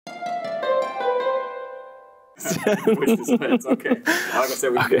Which dispense, okay. Like I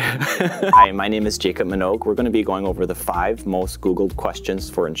said, Hi, my name is Jacob Minogue. We're going to be going over the 5 most Googled questions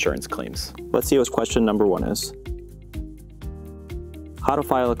for insurance claims. Let's see what question number 1 is. How to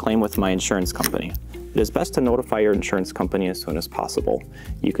file a claim with my insurance company. It is best to notify your insurance company as soon as possible.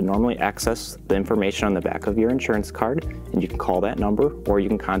 You can normally access the information on the back of your insurance card, and you can call that number or you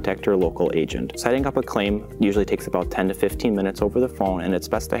can contact your local agent. Setting up a claim usually takes about 10 to 15 minutes over the phone, and it's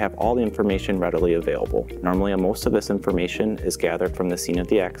best to have all the information readily available. Normally, most of this information is gathered from the scene of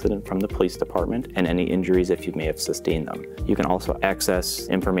the accident from the police department and any injuries if you may have sustained them. You can also access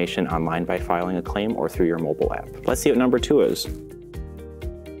information online by filing a claim or through your mobile app. Let's see what number 2 is.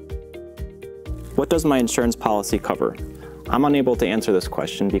 What does my insurance policy cover? I'm unable to answer this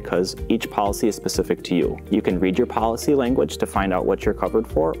question because each policy is specific to you. You can read your policy language to find out what you're covered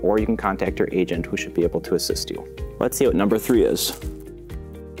for, or you can contact your agent who should be able to assist you. Let's see what number 3 is.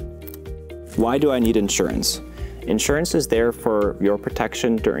 Why do I need insurance? Insurance is there for your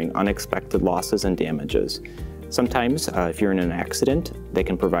protection during unexpected losses and damages. Sometimes, if you're in an accident, they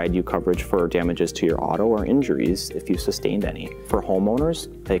can provide you coverage for damages to your auto or injuries if you sustained any. For homeowners,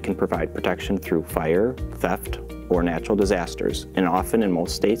 they can provide protection through fire, theft, or natural disasters. And often in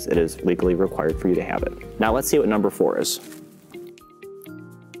most states, it is legally required for you to have it. Now let's see what number 4 is.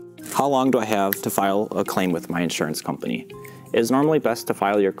 How long do I have to file a claim with my insurance company? It is normally best to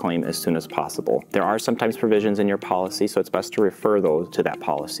file your claim as soon as possible. There are sometimes provisions in your policy, so it's best to refer those to that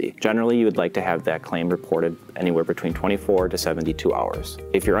policy. Generally, you would like to have that claim reported anywhere between 24 to 72 hours.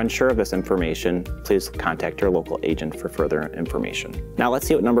 If you're unsure of this information, please contact your local agent for further information. Now let's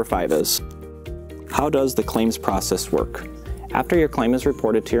see what number 5 is. How does the claims process work? After your claim is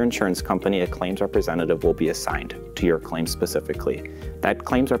reported to your insurance company, a claims representative will be assigned to your claim specifically. That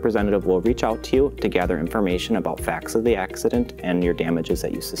claims representative will reach out to you to gather information about facts of the accident and your damages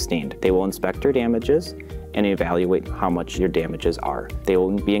that you sustained. They will inspect your damages and evaluate how much your damages are. They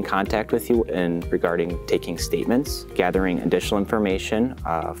will be in contact with you regarding taking statements, gathering additional information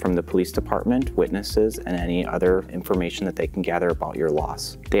from the police department, witnesses, and any other information that they can gather about your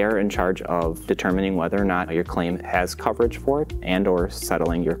loss. They are in charge of determining whether or not your claim has coverage for it and or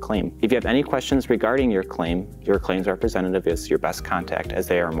settling your claim. If you have any questions regarding your claims representative is your best contact as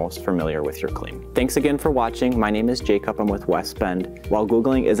they are most familiar with your claim. Thanks again for watching. My name is Jacob. I'm with West Bend. While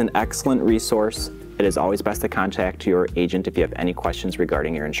Googling is an excellent resource, it is always best to contact your agent if you have any questions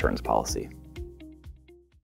regarding your insurance policy.